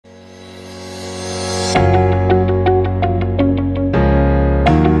Hey,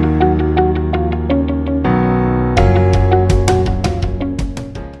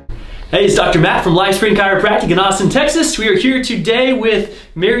 it's Dr. Matt from Lifespring Chiropractic in Austin, Texas. We are here today with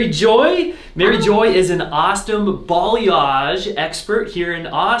Mary Joy. Mary Joy is an awesome balayage expert here in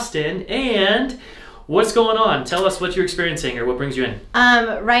Austin. And what's going on? Tell us what you're experiencing or what brings you in.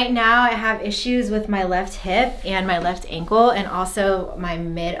 Right now I have issues with my left hip and my left ankle, and also my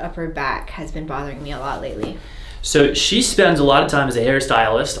mid-upper back has been bothering me a lot lately. So she spends a lot of time as a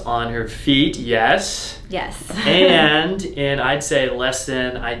hairstylist on her feet, yes? Yes. and in, I'd say, less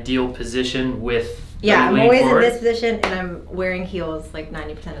than ideal position with yeah, I'm always in this position and I'm wearing heels like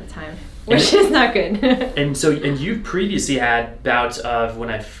 90% of the time, which is not good. and you previously had bouts of, when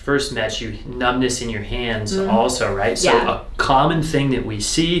I first met you, numbness in your hands also, right? So yeah. A common thing that we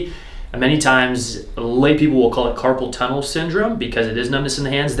see, many times lay people will call it carpal tunnel syndrome because it is numbness in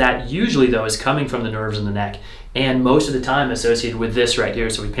the hands. That usually though is coming from the nerves in the neck, and most of the time associated with this right here.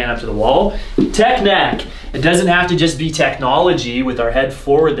 So we pan up to the wall, tech neck. It doesn't have to just be technology with our head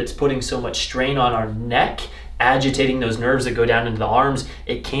forward that's putting so much strain on our neck, agitating those nerves that go down into the arms.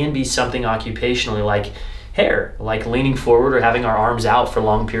 It can be something occupationally like hair, like leaning forward or having our arms out for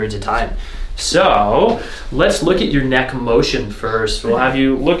long periods of time. So let's look at your neck motion first. We'll have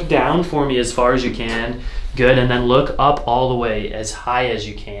you look down for me as far as you can. Good, and then look up all the way as high as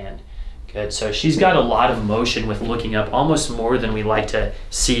you can. Good, so she's got a lot of motion with looking up, almost more than we like to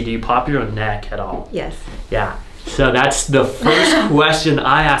see. Do you pop your own neck at all? Yes. Yeah, so that's the first question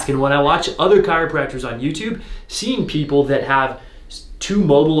I ask. And when I watch other chiropractors on YouTube, seeing people that have too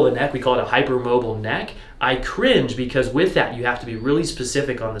mobile of a neck, we call it a hypermobile neck, I cringe, because with that you have to be really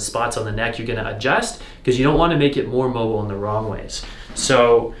specific on the spots on the neck you're going to adjust, because you don't want to make it more mobile in the wrong ways.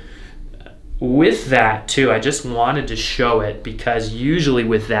 So with that too, I just wanted to show it because usually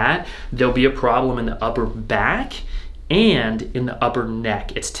with that there'll be a problem in the upper back and in the upper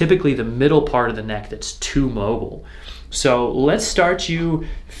neck. It's typically the middle part of the neck that's too mobile. So let's start you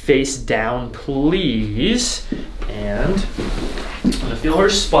face down, please. And I'm gonna feel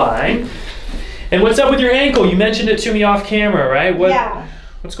her spine. And what's up with your ankle? You mentioned it to me off camera, right? Yeah.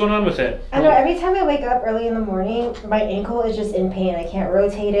 What's going on with it? I know, every time I wake up early in the morning, my ankle is just in pain. I can't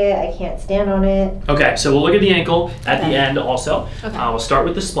rotate it, I can't stand on it. Okay, so we'll look at the ankle at the end also. Okay. We'll start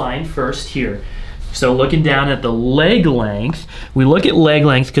with the spine first here. So looking down at the leg length, we look at leg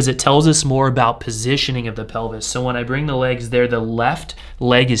length because it tells us more about positioning of the pelvis. So when I bring the legs there, the left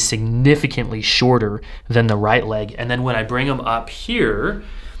leg is significantly shorter than the right leg. And then when I bring them up here,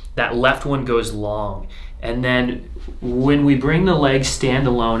 that left one goes long. And then when we bring the leg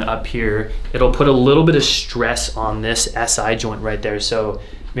standalone up here, it'll put a little bit of stress on this SI joint right there. So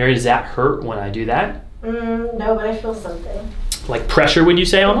Mary, does that hurt when I do that? No, but I feel something. Like pressure, would you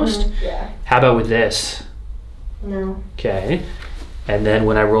say, almost? Yeah. How about with this? No. Okay. And then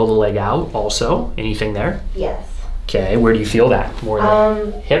when I roll the leg out also, anything there? Yes. Okay, where do you feel that? More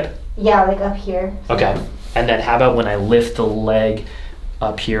the hip? Yeah, like up here. Okay. And then how about when I lift the leg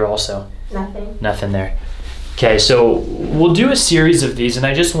up here also? Nothing. Nothing there. Okay, so we'll do a series of these, and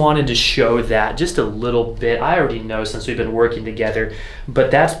I just wanted to show that just a little bit. I already know since we've been working together, but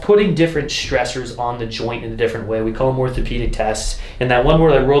that's putting different stressors on the joint in a different way. We call them orthopedic tests. And that one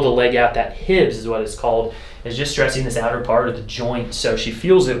where I roll the leg out, that hibs is what it's called, is just stressing this outer part of the joint. So she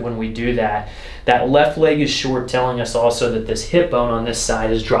feels it when we do that. That left leg is short, telling us also that this hip bone on this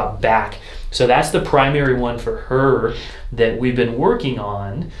side is dropped back. So that's the primary one for her that we've been working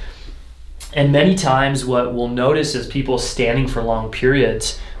on. And many times what we'll notice is people standing for long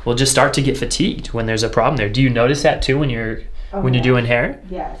periods will just start to get fatigued when there's a problem there. Do you notice that too when you're doing hair?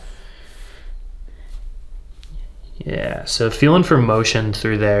 Yes. Yeah, so feeling for motion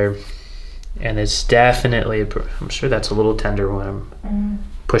through there, and it's definitely, I'm sure that's a little tender when I'm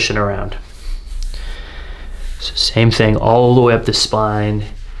pushing around. So same thing all the way up the spine,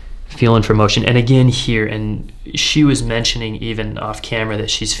 feeling for motion. And again here, and she was mentioning even off camera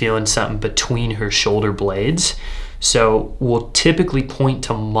that she's feeling something between her shoulder blades. So we'll typically point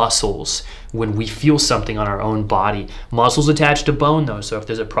to muscles when we feel something on our own body. Muscles attached to bone though, so if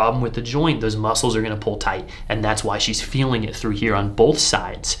there's a problem with the joint, those muscles are gonna pull tight, and that's why she's feeling it through here on both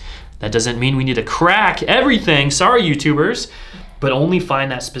sides. That doesn't mean we need to crack everything, sorry YouTubers, but only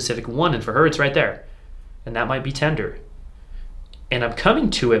find that specific one, and for her it's right there. And that might be tender. And I'm coming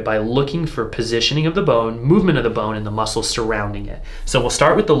to it by looking for positioning of the bone, movement of the bone, and the muscles surrounding it. So we'll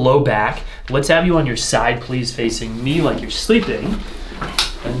start with the low back. Let's have you on your side, please, facing me like you're sleeping.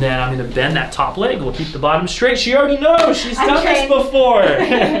 And then I'm gonna bend that top leg. We'll keep the bottom straight. She already knows, she's done this before.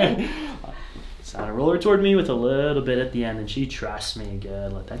 So I'm gonna roll her toward me with a little bit at the end, and she trusts me.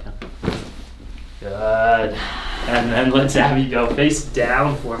 Good, let that go. Good. And then let's have you go face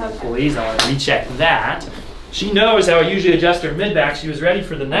down for me, please. I want to recheck that. She knows how I usually adjust her mid-back. She was ready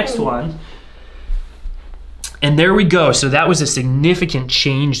for the next one. And there we go. So that was a significant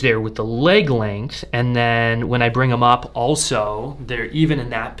change there with the leg length. And then when I bring them up also, they're even in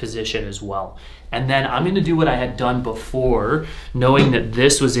that position as well. And then I'm gonna do what I had done before, knowing that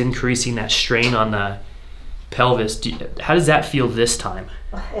this was increasing that strain on the pelvis. How does that feel this time?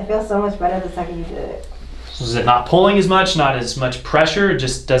 It feels so much better the second you did it. So is it not pulling as much, not as much pressure? It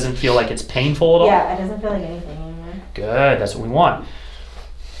just doesn't feel like it's painful at all? Yeah, it doesn't feel like anything anymore. Good, that's what we want.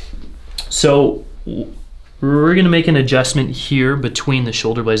 So we're gonna make an adjustment here between the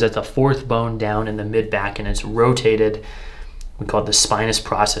shoulder blades. That's the fourth bone down in the mid-back, and it's rotated. We call it the spinous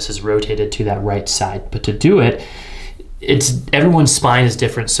process, is rotated to that right side. But to do it, everyone's spine is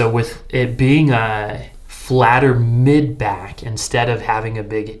different. So with it being a flatter mid-back, instead of having a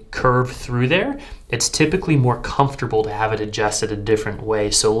big curve through there, it's typically more comfortable to have it adjusted a different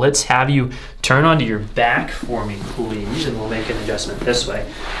way. So let's have you turn onto your back for me, please, and we'll make an adjustment this way.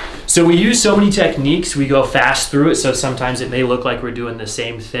 So we use so many techniques, we go fast through it, so sometimes it may look like we're doing the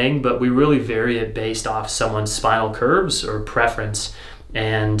same thing, but we really vary it based off someone's spinal curves or preference.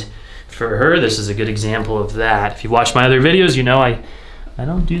 And for her, this is a good example of that. If you watch my other videos, you know I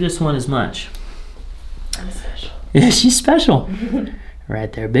don't do this one as much. I'm special. Yeah, she's special.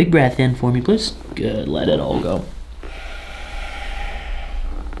 Right there. Big breath in for me, please. Good. Let it all go.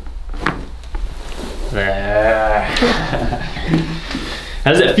 There.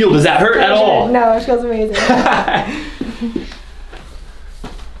 How does it feel? Does that hurt at all? No, it feels amazing.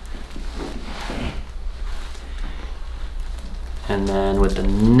 And then with the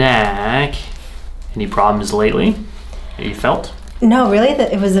neck, any problems lately that you felt? No, really,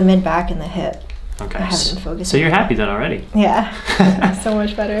 it was the mid-back and the hip. Okay. I haven't been focusing. So you're happy then already? Yeah. So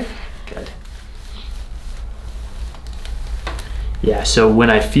much better. Good. Yeah, so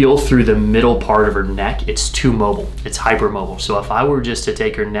when I feel through the middle part of her neck, it's too mobile. It's hypermobile. So if I were just to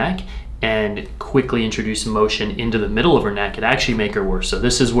take her neck and quickly introduce motion into the middle of her neck, it'd actually make her worse. So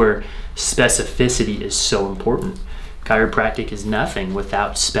this is where specificity is so important. Chiropractic is nothing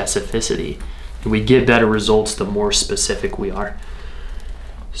without specificity. And we get better results the more specific we are.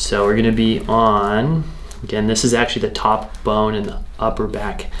 So we're gonna be on, again, this is actually the top bone in the upper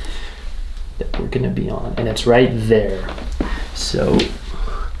back that we're gonna be on, and it's right there. So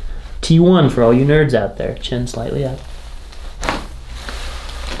T1 for all you nerds out there, chin slightly up.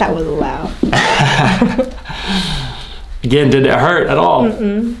 That was loud. Again, did it hurt at all?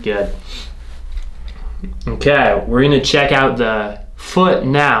 Mm-mm. Good. Okay, we're gonna check out the foot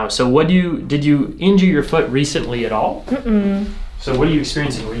now. So did you injure your foot recently at all? Mm-mm. So what are you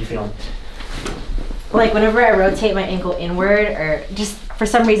experiencing? What are you feeling? Like whenever I rotate my ankle inward, or just for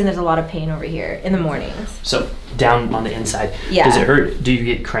some reason there's a lot of pain over here in the mornings. So down on the inside. Yeah. Does it hurt? Do you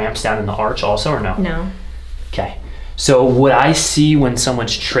get cramps down in the arch also or no? No. Okay. So what I see when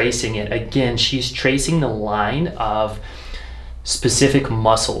someone's tracing it, again, she's tracing the line of specific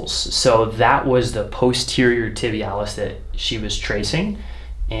muscles. So that was the posterior tibialis that she was tracing.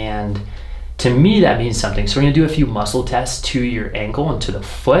 And to me, that means something. So we're gonna do a few muscle tests to your ankle and to the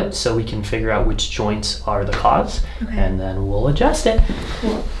foot so we can figure out which joints are the cause. Okay. And then we'll adjust it.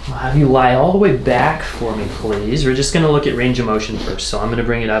 Cool. I'll have you lie all the way back for me, please. We're just gonna look at range of motion first. So I'm gonna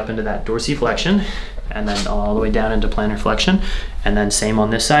bring it up into that dorsiflexion and then all the way down into plantar flexion. And then same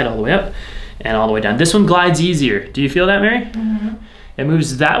on this side, all the way up and all the way down. This one glides easier. Do you feel that, Mary? Mm-hmm. It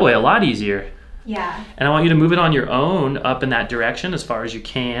moves that way a lot easier. Yeah. And I want you to move it on your own up in that direction as far as you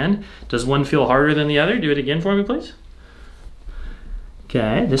can. Does one feel harder than the other? Do it again for me, please.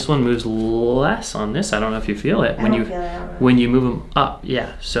 Okay, this one moves less on this. I don't know if you feel it. When you move them up,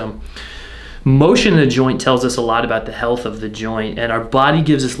 yeah. So motion in the joint tells us a lot about the health of the joint, and our body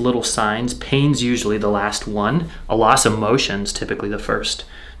gives us little signs. Pain's usually the last one. A loss of motion's typically the first.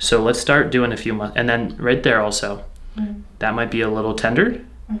 So let's start doing a few months. And then right there also, that might be a little tender.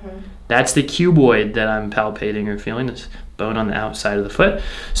 That's the cuboid that I'm palpating or feeling, this bone on the outside of the foot.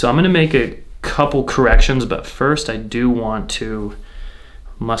 So I'm gonna make a couple corrections, but first I do want to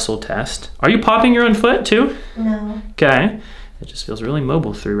muscle test. Are you popping your own foot too? No. Okay, it just feels really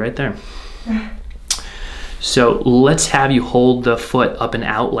mobile through right there. So let's have you hold the foot up and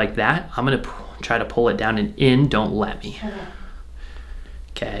out like that. I'm gonna try to pull it down and in, don't let me.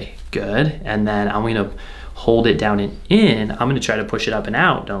 Okay, good. And then I'm gonna hold it down and in. I'm gonna try to push it up and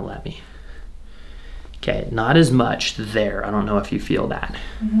out, don't let me. Okay, not as much there. I don't know if you feel that.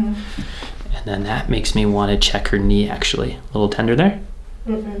 And then that makes me wanna check her knee actually. A little tender there?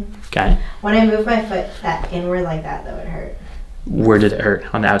 Okay. When I move my foot that inward like that, that would hurt. Where did it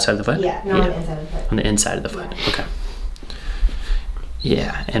hurt? On the outside of the foot? Yeah, no, on the inside of the foot. On the inside of the foot, Yeah. okay.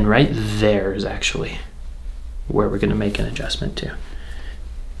 Yeah, and right there is actually where we're gonna make an adjustment to.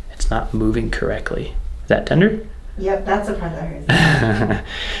 It's not moving correctly. Is that tender? Yep, that's the part that hurts.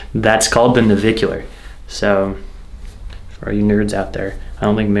 That's called the navicular. So, for all you nerds out there, I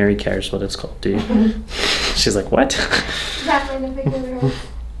don't think Mary cares what it's called, do you? She's like, what? Exactly, navicular.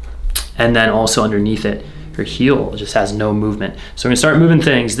 And then also underneath it, her heel just has no movement. So we're gonna start moving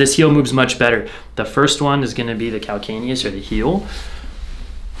things. This heel moves much better. The first one is gonna be the calcaneus, or the heel.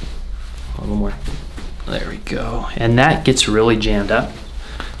 A little more. There we go. And that gets really jammed up.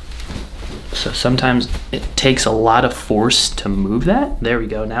 So sometimes it takes a lot of force to move that. There we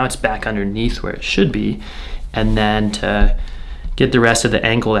go. Now it's back underneath where it should be. And then to get the rest of the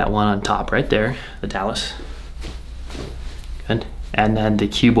ankle, that one on top right there, the talus. Good. And then the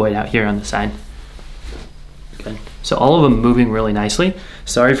cuboid out here on the side. Good. So all of them moving really nicely.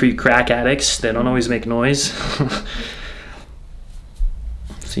 Sorry for you crack addicts. They don't always make noise.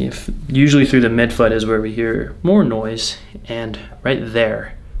 See, if usually through the midfoot is where we hear more noise, and right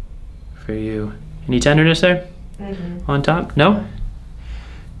there for you. Any tenderness there? On top? No?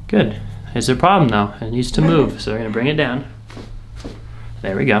 Good. Is there a problem though? It needs to move, so we're gonna bring it down.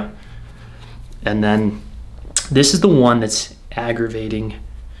 There we go. And then this is the one that's aggravating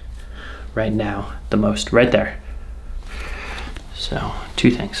right now the most, right there. So,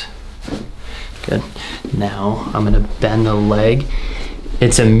 two things. Good. Now I'm gonna bend the leg.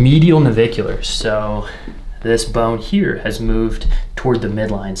 It's a medial navicular, so this bone here has moved toward the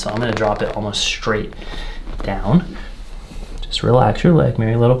midline, so I'm gonna drop it almost straight down. Just relax your leg,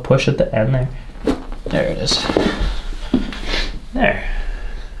 Mary. A little push at the end there. There it is. There.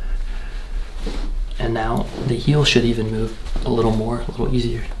 And now the heel should even move a little more, a little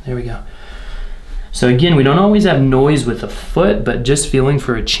easier. There we go. So again, we don't always have noise with the foot, but just feeling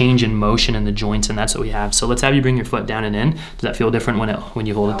for a change in motion in the joints, and that's what we have. So let's have you bring your foot down and in. Does that feel different when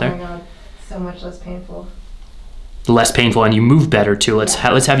you hold it there? Oh my God, so much less painful. Less painful, and you move better too. Let's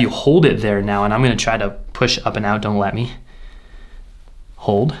have you hold it there now, and I'm gonna try to push up and out. Don't let me.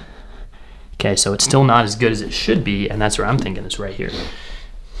 Hold. Okay, so it's still not as good as it should be, and that's where I'm thinking it's right here.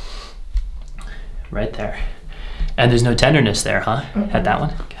 Right there. And there's no tenderness there, huh? At that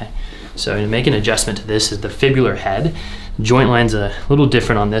one? Okay. So to make an adjustment to this is the fibular head. Joint line's a little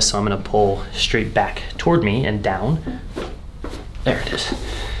different on this, so I'm gonna pull straight back toward me and down. There it is.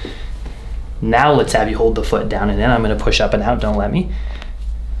 Now let's have you hold the foot down and in. I'm gonna push up and out, don't let me.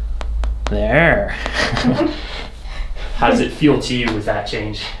 There. How does it feel to you with that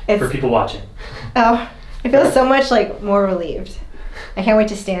change for people watching? Oh, I feel so much like more relieved. I can't wait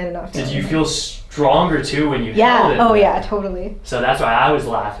to stand and not feel Did you feel stronger too when you held it? Oh yeah, totally. So that's why I was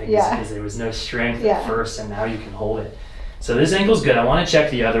laughing, Yeah. because there was no strength Yeah. at first, and now you can hold it. So this ankle's good. I want to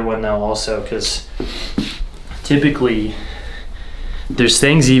check the other one though also, because typically there's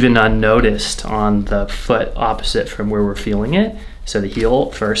things even unnoticed on the foot opposite from where we're feeling it. So the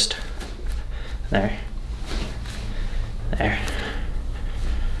heel first. There. There.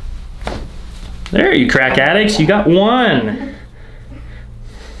 There, you crack addicts, you got one.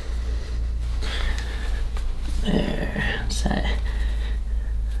 There, that's that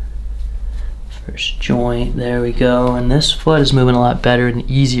first joint, there we go. And this foot is moving a lot better and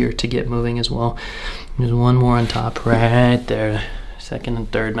easier to get moving as well. There's one more on top right there. Second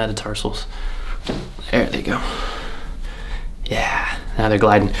and third metatarsals. There they go. Yeah, now they're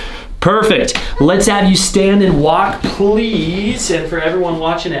gliding. Perfect. Let's have you stand and walk, please. And for everyone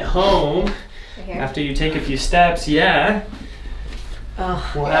watching at home, after you take a few steps, yeah.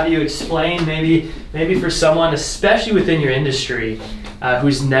 We'll have you explain, maybe for someone, especially within your industry,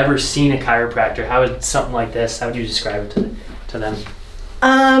 who's never seen a chiropractor, how would something like this, how would you describe it to them?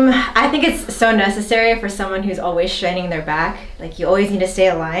 I think it's so necessary for someone who's always straining their back. Like, you always need to stay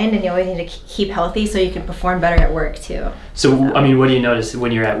aligned, and you always need to keep healthy so you can perform better at work too. So, I mean, what do you notice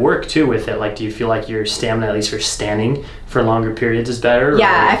when you're at work too with it? Like, do you feel like your stamina, at least for standing for longer periods, is better?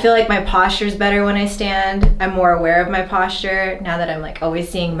 Yeah, I feel like my posture is better when I stand. I'm more aware of my posture now that I'm like always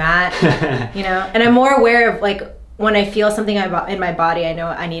seeing Matt, you know, and I'm more aware of like when I feel something in my body, I know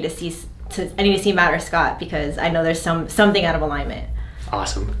I need to see Matt or Scott, because I know there's something out of alignment.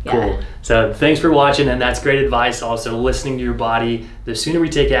 Awesome. Yeah. Cool. So thanks for watching, and that's great advice also, listening to your body. The sooner we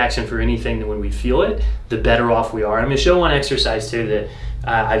take action for anything, when we feel it, the better off we are. I'm going to show one exercise too that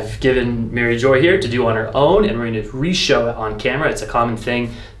I've given Mary Joy here to do on her own, and we're going to re-show it on camera. It's a common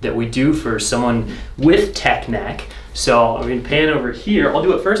thing that we do for someone with tech neck. So I'm going to pan over here. I'll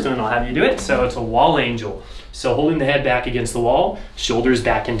do it first and then I'll have you do it. So it's a wall angel. So holding the head back against the wall, shoulders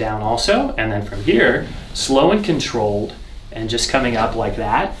back and down also, and then from here, slow and controlled, and just coming up like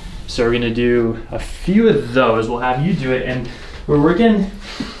that. So we're gonna do a few of those. We'll have you do it, and we're working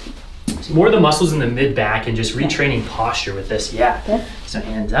more of the muscles in the mid back and just retraining posture with this. Yeah. So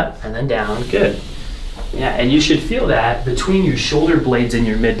hands up and then down. Good. Yeah, and you should feel that between your shoulder blades and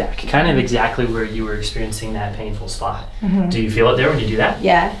your mid back, kind of exactly where you were experiencing that painful spot. Do you feel it there when you do that?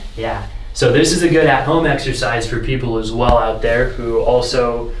 Yeah. Yeah. So this is a good at-home exercise for people as well out there who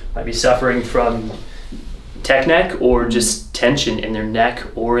also might be suffering from tech neck or just tension in their neck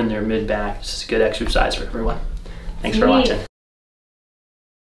or in their mid back. This is a good exercise for everyone. Thanks for watching.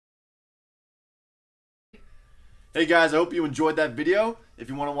 Hey guys, I hope you enjoyed that video. If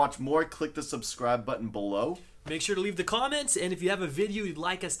you want to watch more, click the subscribe button below. Make sure to leave the comments, and if you have a video you'd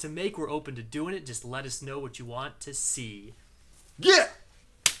like us to make, we're open to doing it. Just let us know what you want to see. Yeah!